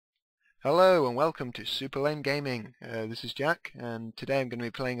Hello and welcome to Super Lame Gaming. This is Jack, and today I'm going to be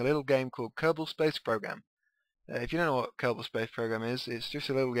playing a little game called Kerbal Space Program. If you don't know what Kerbal Space Program is, it's just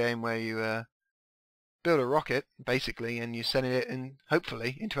a little game where you build a rocket, basically, and you send it in,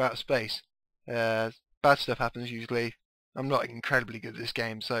 hopefully, into outer space. Bad stuff happens usually. I'm not incredibly good at this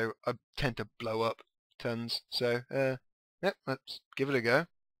game, so I tend to blow up tons. So, yep, let's give it a go.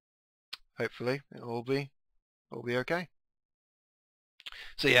 Hopefully, it'll all be okay.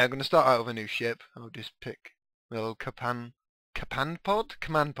 So yeah, I'm going to start out with a new ship. I'll just pick a little command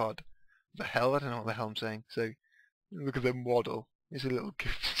pod? The hell? I don't know what the hell I'm saying. So, look at them waddle. It's a little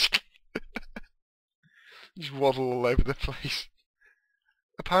just waddle all over the place.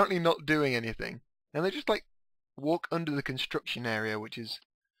 Apparently not doing anything. And they just like walk under the construction area, which is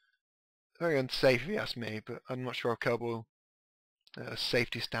very unsafe if you ask me, but I'm not sure if Kerbal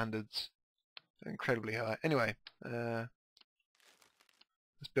safety standards are incredibly high. Anyway, let's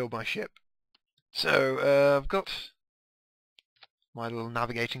build my ship. So I've got my little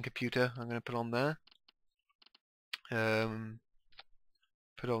navigating computer I'm going to put on there.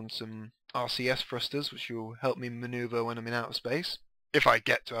 Put on some RCS thrusters, which will help me maneuver when I'm in outer space. If I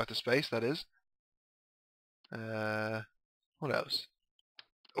get to outer space, that is. What else?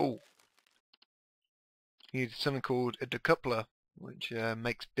 Oh, you need something called a decoupler, which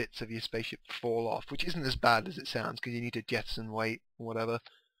makes bits of your spaceship fall off, which isn't as bad as it sounds, because you need to jettison weight or whatever.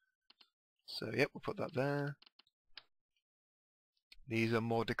 So yep, we'll put that there. These are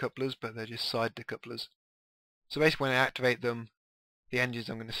more decouplers, but they're just side decouplers. So basically when I activate them, the engines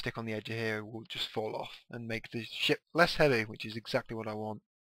I'm going to stick on the edge of here will just fall off and make the ship less heavy, which is exactly what I want.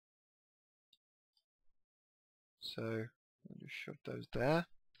 So I'll just shove those there.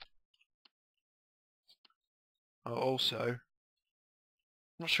 I'll also, I'm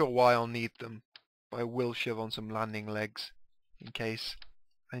not sure why I'll need them, but I will shove on some landing legs in case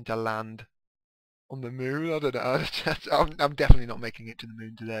I need to land on the moon. I don't know. I'm definitely not making it to the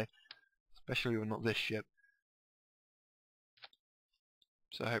moon today, especially with not this ship.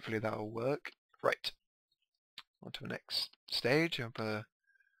 So hopefully that will work. Right, on to the next stage. I'll put a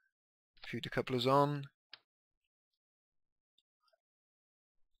few decouplers on.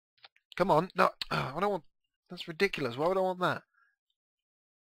 Come on, no, I don't want. That's ridiculous. Why would I want that?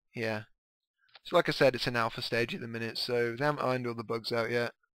 Yeah. So like I said, it's an alpha stage at the minute, so they haven't ironed all the bugs out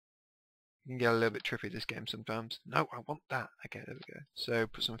yet. You can get a little bit trippy this game sometimes. No, I want that. Okay, there we go. So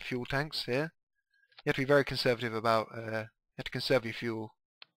put some fuel tanks here. You have to be very conservative about, you have to conserve your fuel,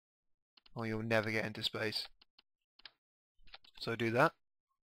 or you'll never get into space. So do that.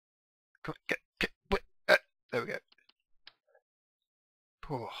 Come on, wait, there we go.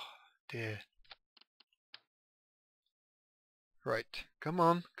 Oh dear. Right, come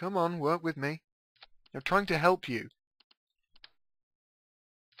on, work with me. I'm trying to help you.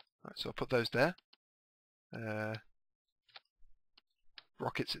 Right, so I'll put those there.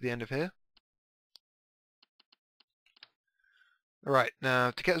 Rockets at the end of here. Alright,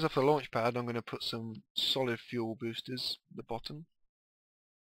 now to get us off the launch pad, I'm going to put some solid fuel boosters at the bottom.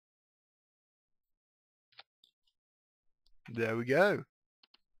 There we go.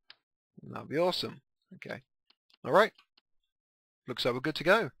 That'll be awesome. Okay. Alright. Looks like we're good to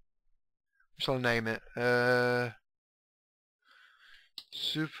go. What shall I name it?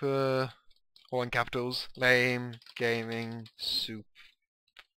 Super, all in capitals, lame gaming super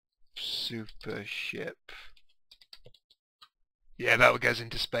ship. Yeah, that one goes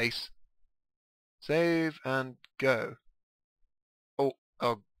into space. Save and go. Oh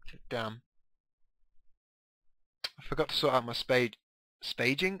damn. I forgot to sort out my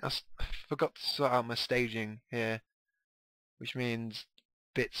staging? I forgot to sort out my staging here, which means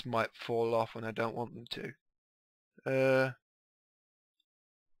bits might fall off when I don't want them to.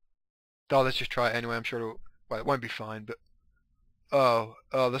 Oh, let's just try it anyway. I'm sure it'll, well, it won't be fine, but oh,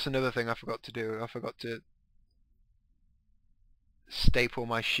 that's another thing I forgot to do. I forgot to staple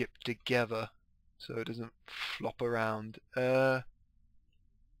my ship together so it doesn't flop around. Let's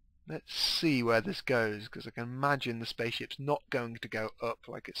see where this goes, because I can imagine the spaceship's not going to go up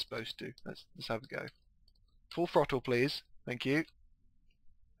like it's supposed to. Let's have a go. Full throttle, please. Thank you.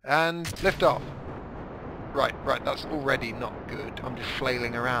 And lift off. Right, that's already not good. I'm just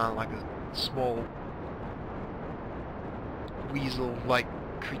flailing around like a small weasel-like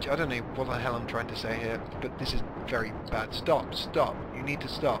creature. I don't know what the hell I'm trying to say here, but this is very bad. Stop. You need to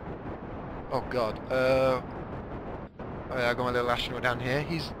stop. Oh god. I got my little astronaut down here.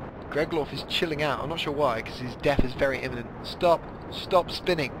 Gregloff is chilling out. I'm not sure why, because his death is very imminent. Stop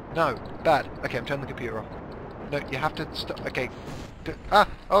spinning. No, bad. Okay, I'm turning the computer off. No, you have to stop. Okay.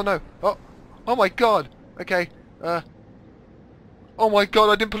 Oh no. Oh my god. Okay. Oh my god,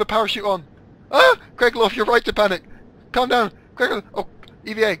 I didn't put a parachute on! Ah! Gregloff, you're right to panic! Calm down! Gregloff! Oh!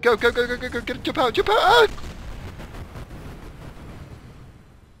 EVA! Go, go, go, go, go, go! Jump out! Jump out! Ah!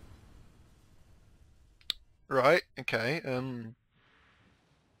 Right, okay,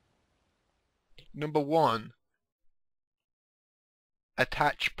 number 1.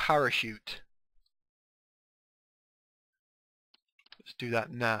 Attach parachute. Let's do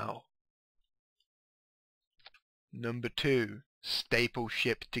that now. Number 2. Staple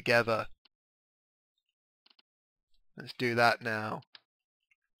ship together. Let's do that now.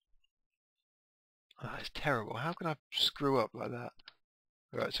 Oh, that's terrible. How can I screw up like that?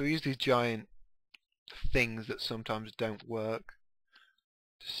 Right, so we use these giant things that sometimes don't work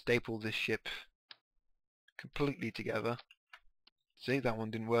to staple this ship completely together. See, that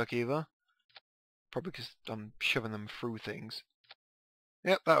one didn't work either. Probably because I'm shoving them through things.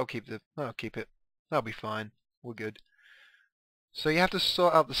 Yep, that'll keep it. That'll be fine. We're good. So you have to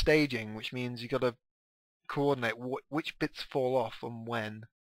sort out the staging, which means you got to coordinate which bits fall off and when.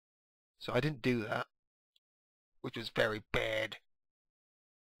 So I didn't do that, which was very bad.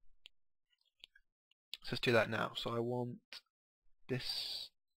 So let's do that now. So I want this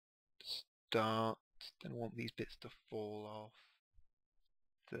to start, then I want these bits to fall off.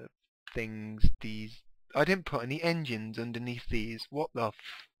 The things, these... I didn't put any engines underneath these. What the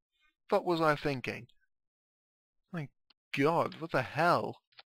fuck was I thinking? My god, what the hell?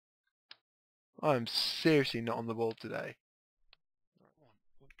 I'm seriously not on the ball today.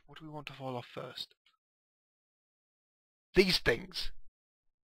 What do we want to fall off first? These things!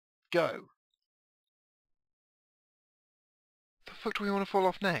 Go! The fuck do we want to fall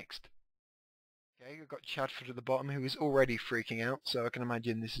off next? Okay, I've got Chadford at the bottom, who is already freaking out, so I can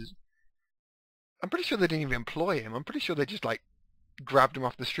imagine this is... I'm pretty sure they didn't even employ him. I'm pretty sure they just, like, grabbed him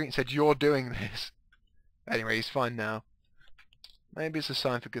off the street and said, "You're doing this." Anyway, he's fine now. Maybe it's a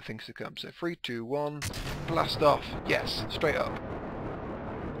sign for good things to come. So 3, 2, 1, blast off. Yes, straight up.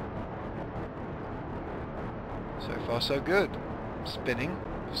 So far so good. I'm spinning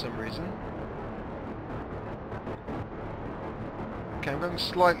for some reason. Okay, I'm going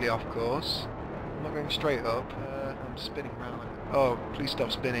slightly off course. I'm not going straight up. I'm spinning round. Oh, please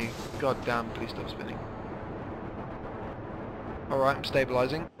stop spinning. God damn, please stop spinning. Alright, I'm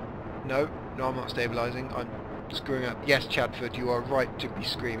stabilising. No, I'm not stabilising. I'm screwing up. Yes, Chadford, you are right to be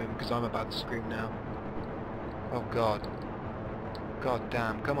screaming, because I'm about to scream now. Oh god. God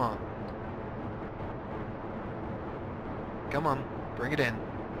damn, come on. Come on, bring it in.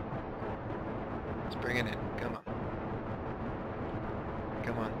 Let's bring it in, come on.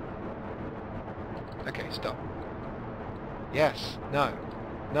 Come on. Okay, stop. Yes, no,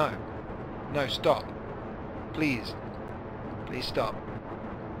 no, no, stop. Please. Please stop.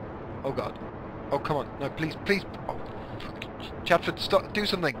 Oh god. Oh, come on. No, please, please. Oh, Chadford, stop. Do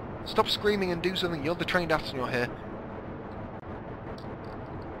something. Stop screaming and do something. You're the trained astronaut here.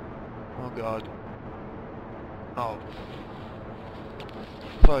 Oh god. Oh.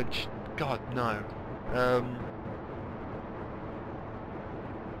 Fudge. God, no.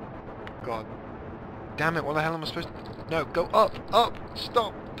 God. Damn it, what the hell am I supposed to... No, go up! Up!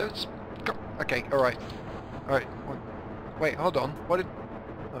 Stop! Don't... Go. Okay, alright. Alright. Wait, hold on. What did...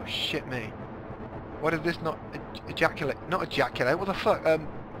 Oh, shit me. Why did this not ejaculate? Not ejaculate, what the fuck?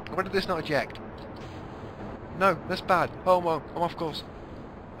 Why did this not eject? No, that's bad. Oh, I'm off course.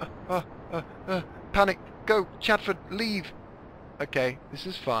 Panic! Go! Chadford, leave! Okay, this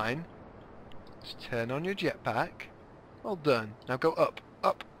is fine. Just turn on your jetpack. Well done. Now go up,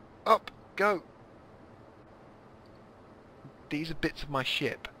 up, up, go! These are bits of my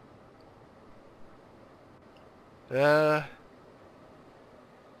ship. Oh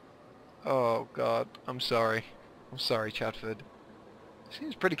god, I'm sorry. I'm sorry, Chadford.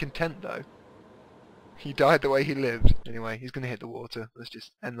 Seems pretty content though. He died the way he lived. Anyway, he's gonna hit the water. Let's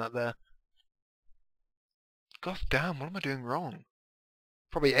just end that there. God damn, what am I doing wrong?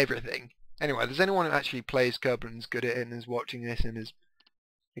 Probably everything. Anyway, if there's anyone who actually plays Kerbal and is good at it and is watching this and is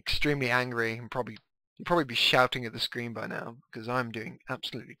extremely angry and you'll probably be shouting at the screen by now, because I'm doing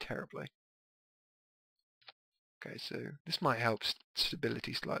absolutely terribly. Okay, so this might help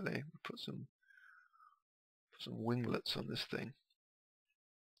stability slightly. Put some winglets on this thing.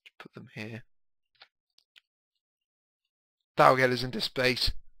 Put them here. That'll get us into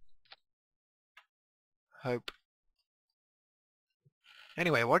space. Hope.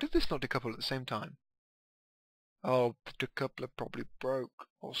 Anyway, why did this not decouple at the same time? Oh, the decoupler probably broke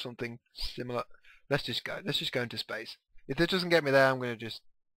or something similar. Let's just go. Let's just go into space. If this doesn't get me there, I'm going to just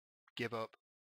give up.